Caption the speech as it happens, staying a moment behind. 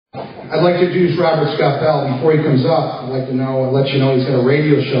I'd like to introduce Robert Scott Bell. Before he comes up, I'd like to let you know he's got a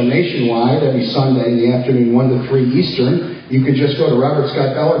radio show nationwide every Sunday in the afternoon, 1 to 3 Eastern. You can just go to Robert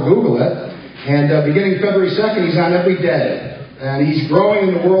Scott Bell or Google it. And beginning February 2nd, he's on every day. And he's growing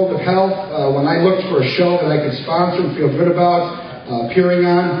in the world of health. When I looked for a show that I could sponsor and feel good about appearing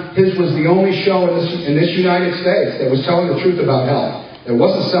on, his was the only show in this United States that was telling the truth about health. It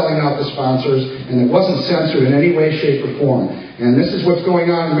wasn't selling out the sponsors, and it wasn't censored in any way, shape, or form. And this is what's going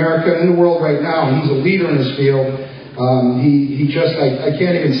on in America and in the world right now, and he's a leader in his field. I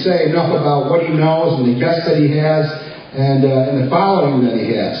can't even say enough about what he knows and the guests that he has and the following that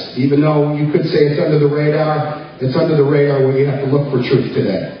he has. Even though you could say it's under the radar, it's under the radar where you have to look for truth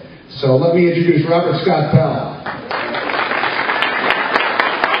today. So let me introduce Robert Scott Bell.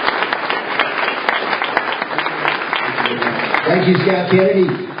 Thank you, Scott Kennedy.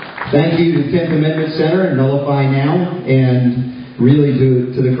 Thank you to 10th Amendment Center and Nullify Now. And really,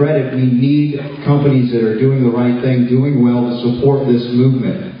 to the credit, we need companies that are doing the right thing, doing well to support this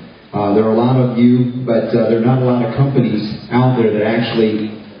movement. There are a lot of you, but there are not a lot of companies out there that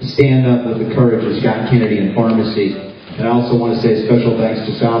actually stand up with the courage of Scott Kennedy and pharmacy. And I also want to say a special thanks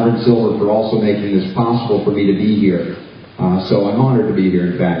to Sovereign Silver for also making this possible for me to be here. So I'm honored to be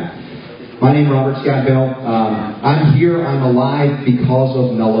here, in fact. My name is Robert Scott Bell. I'm here, I'm alive because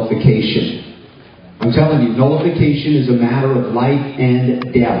of nullification. I'm telling you, nullification is a matter of life and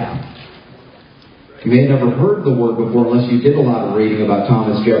death. You may have never heard the word before unless you did a lot of reading about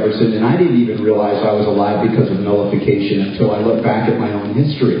Thomas Jefferson, and I didn't even realize I was alive because of nullification until I looked back at my own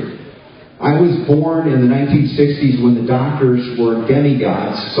history. I was born in the 1960s when the doctors were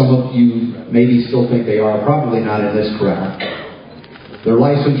demigods. Some of you maybe still think they are, probably not in this crowd. They're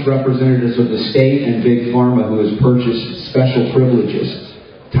licensed representatives of the state and Big Pharma who has purchased special privileges,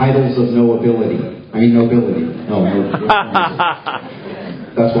 titles of nobility.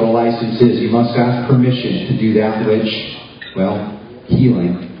 That's what a license is. You must ask permission to do that which, well,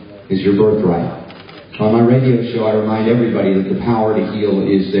 healing is your birthright. On my radio show, I remind everybody that the power to heal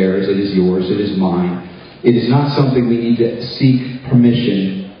is theirs, it is yours, it is mine. It is not something we need to seek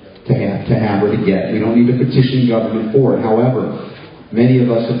permission to have or to get. We don't need to petition government for it. However, many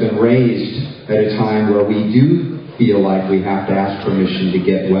of us have been raised at a time where we do feel like we have to ask permission to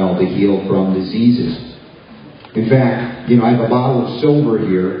get well, to heal from diseases. In fact, I have a bottle of silver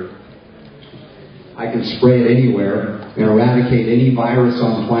here. I can spray it anywhere and eradicate any virus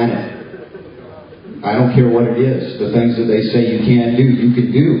on the planet. I don't care what it is. The things that they say you can't do, you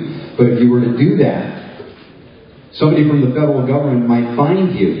can do. But if you were to do that, somebody from the federal government might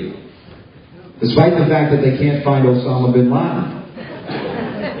find you, despite the fact that they can't find Osama bin Laden.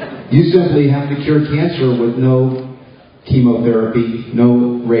 You simply have to cure cancer with no chemotherapy,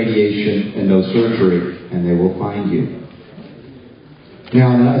 no radiation, and no surgery, and they will find you.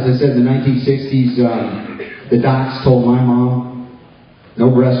 Now, as I said, in the 1960s, the docs told my mom, no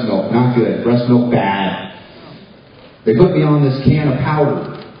breast milk, not good, breast milk bad. They put me on this can of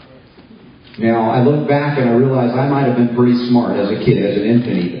powder. Now, I look back and I realize I might have been pretty smart as a kid, as an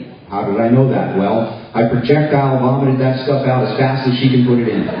infant even. How did I know that? Well, I projectile vomited that stuff out as fast as she can put it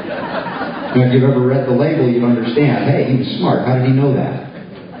in. Now, if you've ever read the label, you'd understand, hey, he was smart. How did he know that?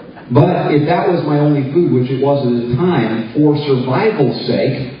 But if that was my only food, which it was at the time, for survival's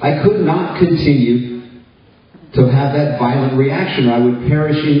sake, I could not continue to have that violent reaction, or I would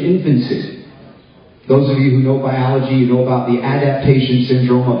perish in infancy. Those of you who know biology, you know about the adaptation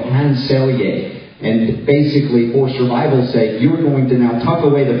syndrome of Hans-Selye. And basically, for survival's sake, you're going to now tuck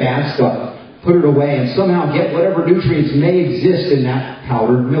away the bad stuff, put it away, and somehow get whatever nutrients may exist in that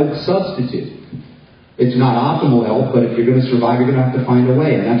powdered milk substitute. It's not optimal health, but if you're going to survive, you're going to have to find a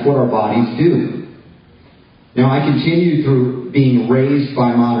way, and that's what our bodies do. Now, I continued through being raised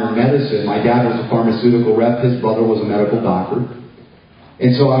by modern medicine. My dad was a pharmaceutical rep. His brother was a medical doctor.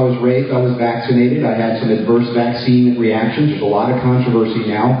 And so I was raised, I was vaccinated. I had some adverse vaccine reactions. There's a lot of controversy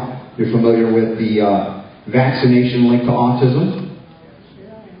now. You're familiar with the vaccination linked to autism.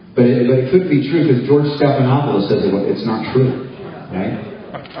 But it could be true because George Stephanopoulos says it's not true. Right?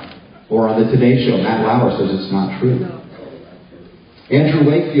 Or on the Today Show, Matt Lauer says it's not true. Andrew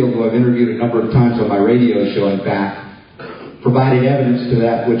Wakefield, who I've interviewed a number of times on my radio show, in fact, provided evidence to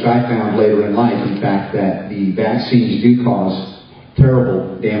that which I found later in life, in fact, that the vaccines do cause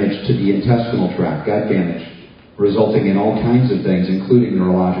terrible damage to the intestinal tract, gut damage, resulting in all kinds of things, including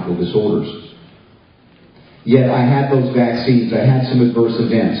neurological disorders. Yet I had those vaccines, I had some adverse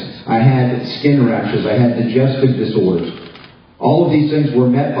events, I had skin rashes, I had digestive disorders. All of these things were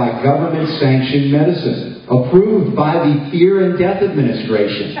met by government-sanctioned medicine, approved by the Fear and Death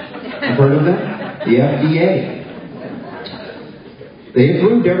Administration. I've heard of that? The FDA. They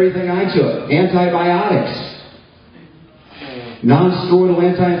approved everything I took. Antibiotics. Non-steroidal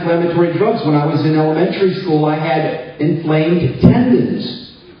anti-inflammatory drugs. When I was in elementary school, I had inflamed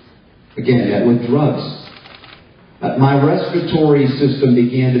tendons. Again, that with drugs. My respiratory system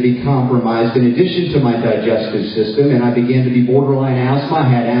began to be compromised in addition to my digestive system, and I began to be borderline asthma. I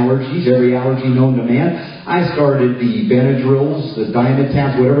had allergies, every allergy known to man. I started the Benadryls, the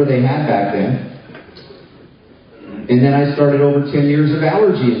Dimetaps, whatever they had back then. And then I started over 10 years of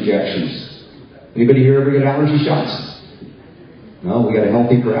allergy injections. Anybody here ever get allergy shots? No, we got a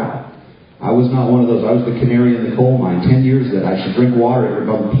healthy crowd. I was not one of those. I was the canary in the coal mine. 10 years that I should drink water. It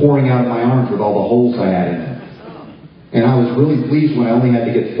was pouring out of my arms with all the holes I had in it. And I was really pleased when I only had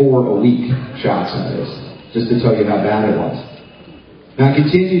to get 4 a week shots of this, just to tell you how bad it was. Now I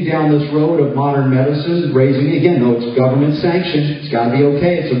continued down this road of modern medicine, raising, again, though it's government sanctioned, it's got to be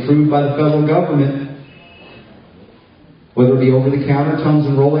okay, it's approved by the federal government. Whether it be over-the-counter Tums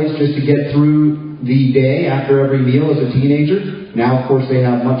and Rolaids just to get through the day after every meal as a teenager. Now, of course, they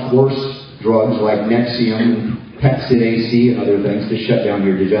have much worse drugs like Nexium, Pepsid AC, and other things to shut down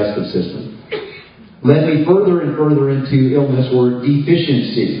your digestive system. Led me further and further into illness or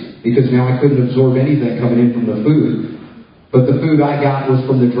deficiency, because now I couldn't absorb anything coming in from the food. But the food I got was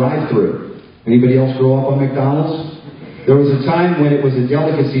from the drive-thru. Anybody else grow up on McDonald's? There was a time when it was a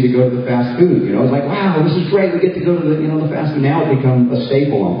delicacy to go to the fast food. You know, it was like, wow, this is great. We get to go to the fast food. Now it becomes a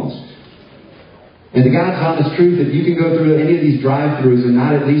staple almost. And the God's honest truth, if you can go through any of these drive-thrus and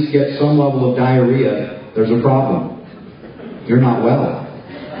not at least get some level of diarrhea, there's a problem. You're not well.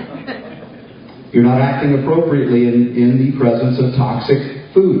 You're not acting appropriately in the presence of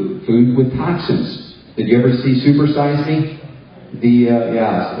toxic food with toxins. Did you ever see Super Size Me?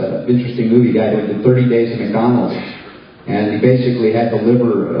 It's an interesting movie. Guy who did 30 days at McDonald's. And he basically had the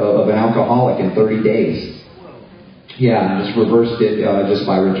liver of an alcoholic in 30 days. Yeah, and just reversed it just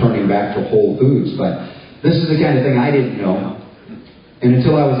by returning back to whole foods. But this is the kind of thing I didn't know. And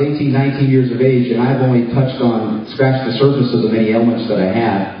until I was 18, 19 years of age, and I've only scratched the surface of the many ailments that I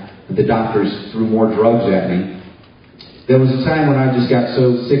had, the doctors threw more drugs at me. There was a time when I just got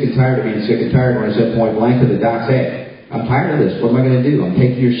so sick and tired of being sick and tired when I said point blank to the docs, hey, I'm tired of this. What am I going to do? I'm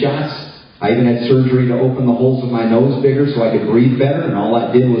taking your shots. I even had surgery to open the holes of my nose bigger so I could breathe better, and all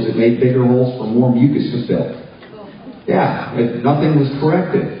that did was it made bigger holes for more mucus to fill. Yeah, nothing was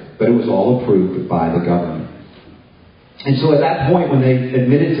corrected, but it was all approved by the government. And so at that point, when they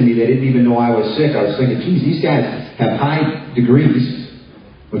admitted to me they didn't even know I was sick, I was thinking, geez, these guys have high degrees,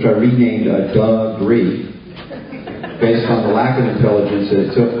 which I renamed a degree, based on the lack of intelligence that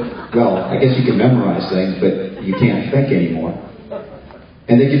it took. Well, I guess you can memorize things, but you can't think anymore.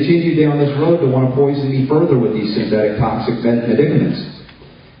 And they continued down this road to want to poison me further with these synthetic toxic medicaments.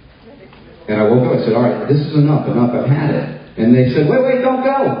 And I woke up and said, all right, this is enough, I've had it. And they said, wait, don't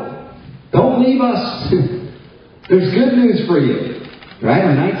go. Don't leave us. There's good news for you. Right?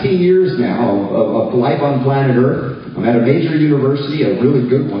 I'm 19 years now of life on planet Earth. I'm at a major university, a really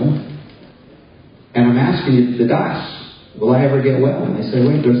good one. And I'm asking the docs, will I ever get well? And they say,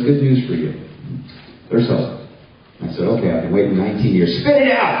 wait, there's good news for you. There's hope. I said, okay, I've been waiting 19 years. Spit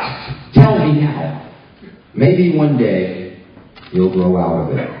it out! Tell me now. Maybe one day you'll grow out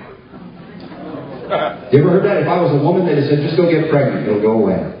of it. You ever heard that? If I was a woman, they'd have said, just go get pregnant. It'll go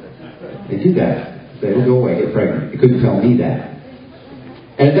away. They do that. They will go away, get pregnant. You couldn't tell me that.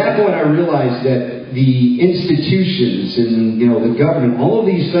 And at that point, I realized that the institutions and, the government, all of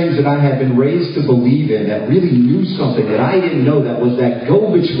these things that I had been raised to believe in that really knew something that I didn't know, that was that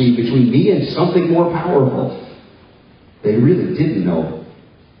go-between between me and something more powerful. They really didn't know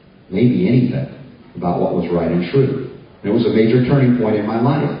maybe anything about what was right and true. And it was a major turning point in my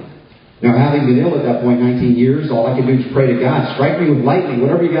life. Now, having been ill at that point, 19 years, all I could do is pray to God, strike me with lightning,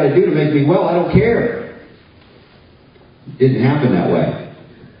 whatever you got to do to make me well, I don't care. It didn't happen that way.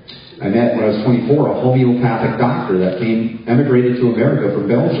 I met, when I was 24, a homeopathic doctor that emigrated to America from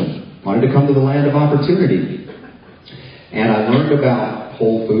Belgium, wanted to come to the land of opportunity. And I learned about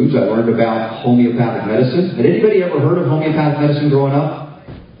whole foods. I learned about homeopathic medicine. Had anybody ever heard of homeopathic medicine growing up?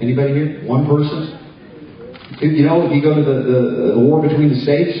 Anybody here? One person? If you go to the war between the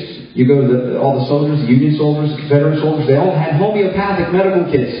states, you go to all the soldiers, the Union soldiers, the Confederate soldiers, they all had homeopathic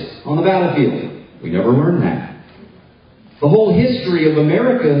medical kits on the battlefield. We never learned that. The whole history of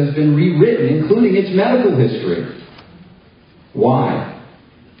America has been rewritten, including its medical history. Why?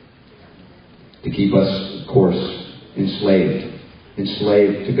 To keep us, of course, enslaved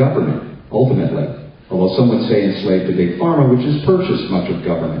to government, ultimately. Although some would say enslaved to Big Pharma, which has purchased much of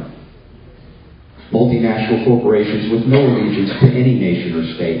government. Multinational corporations with no allegiance to any nation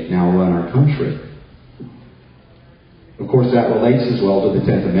or state now run our country. Of course, that relates as well to the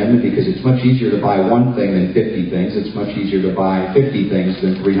 10th Amendment, because it's much easier to buy one thing than 50 things. It's much easier to buy 50 things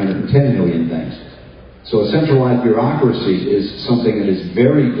than 310 million things. So a centralized bureaucracy is something that is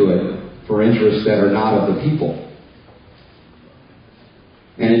very good for interests that are not of the people.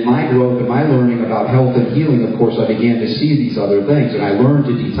 And in my growth and my learning about health and healing, of course, I began to see these other things. And I learned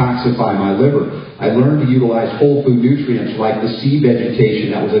to detoxify my liver. I learned to utilize whole food nutrients like the sea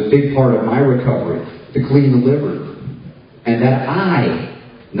vegetation. That was a big part of my recovery, to clean the liver. And that I,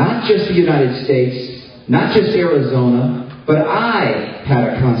 not just the United States, not just Arizona, but I had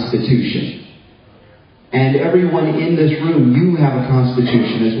a constitution. And everyone in this room, you have a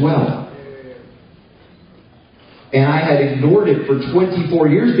constitution as well. And I had ignored it for 24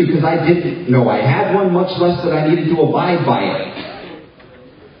 years because I didn't know I had one, much less that I needed to abide by it.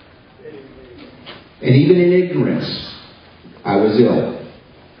 And even in ignorance, I was ill.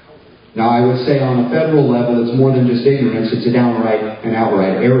 Now, I would say on a federal level, it's more than just ignorance. It's an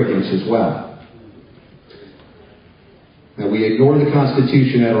outright arrogance as well. Now, we ignore the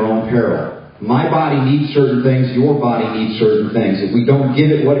Constitution at our own peril. My body needs certain things. Your body needs certain things. If we don't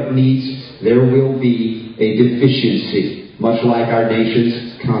give it what it needs, there will be a deficiency, much like our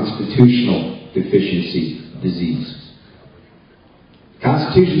nation's constitutional deficiency disease. The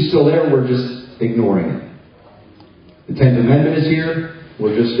Constitution's still there. We're just ignoring it. The 10th Amendment is here.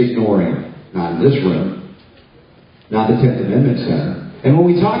 We're just ignoring it. Not in this room. Not the 10th Amendment Center. And when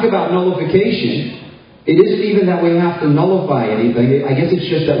we talk about nullification, it isn't even that we have to nullify anything. I guess it's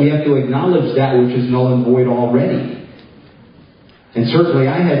just that we have to acknowledge that which is null and void already. And certainly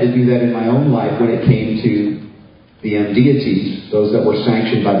I had to do that in my own life when it came to the deities, those that were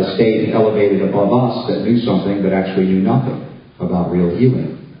sanctioned by the state and elevated above us, that knew something but actually knew nothing about real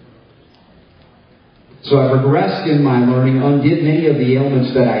healing. So I progressed in my learning, undid many of the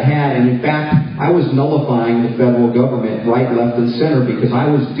ailments that I had, and in fact, I was nullifying the federal government right, left, and center because I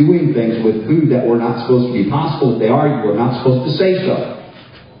was doing things with food that were not supposed to be possible. If they are, you are not supposed to say so.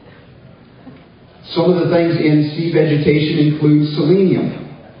 Some of the things in sea vegetation include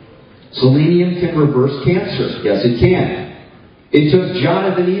selenium. Selenium can reverse cancer. Yes, it can. It took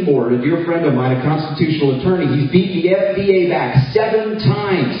Jonathan Ebord, a dear friend of mine, a constitutional attorney. He's beat the FDA back 7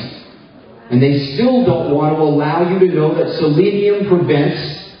 times. And they still don't want to allow you to know that selenium prevents,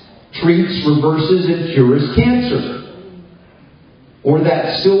 treats, reverses, and cures cancer. Or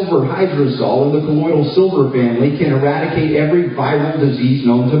that silver hydrosol in the colloidal silver family can eradicate every viral disease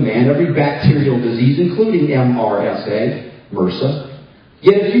known to man, every bacterial disease, including MRSA, MRSA.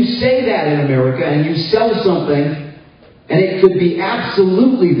 Yet if you say that in America and you sell something, and it could be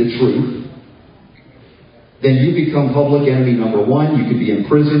absolutely the truth, then you become public enemy number 1. You could be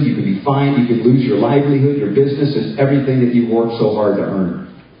imprisoned, you could be fined, you could lose your livelihood, your business, and everything that you've worked so hard to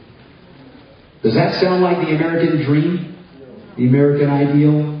earn. Does that sound like the American dream? The American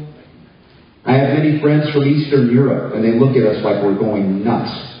ideal? I have many friends from Eastern Europe, and they look at us like we're going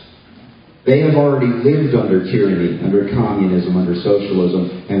nuts. They have already lived under tyranny, under communism, under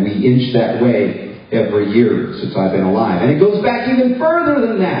socialism, and we inch that way every year since I've been alive. And it goes back even further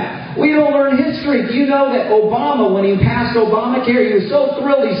than that. We don't learn history. Do you know that Obama, when he passed Obamacare, he was so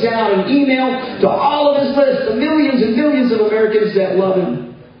thrilled he sent out an email to all of his list, the millions and millions of Americans that love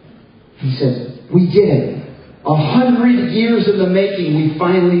him. He said, we did it. 100 years in the making, we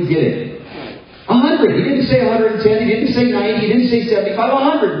finally did it. 100. He didn't say 110. He didn't say 90. He didn't say 75.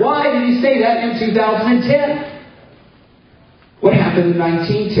 100. Why did he say that in 2010? What happened in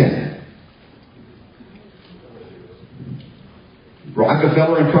 1910?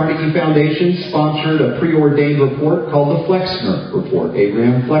 Rockefeller and Carnegie Foundation sponsored a preordained report called the Flexner Report.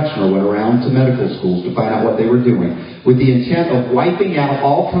 Abraham Flexner went around to medical schools to find out what they were doing, with the intent of wiping out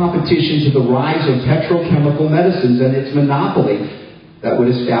all competition to the rise of petrochemical medicines and its monopoly that would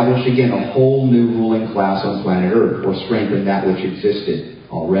establish again a whole new ruling class on planet Earth, or strengthen that which existed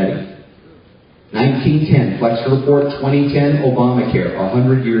already. 1910, Flexner Report. 2010, Obamacare.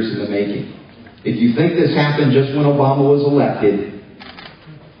 100 years in the making. If you think this happened just when Obama was elected,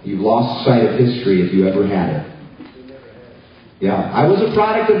 you've lost sight of history if you ever had it. Yeah, I was a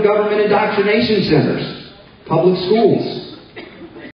product of government indoctrination centers, public schools.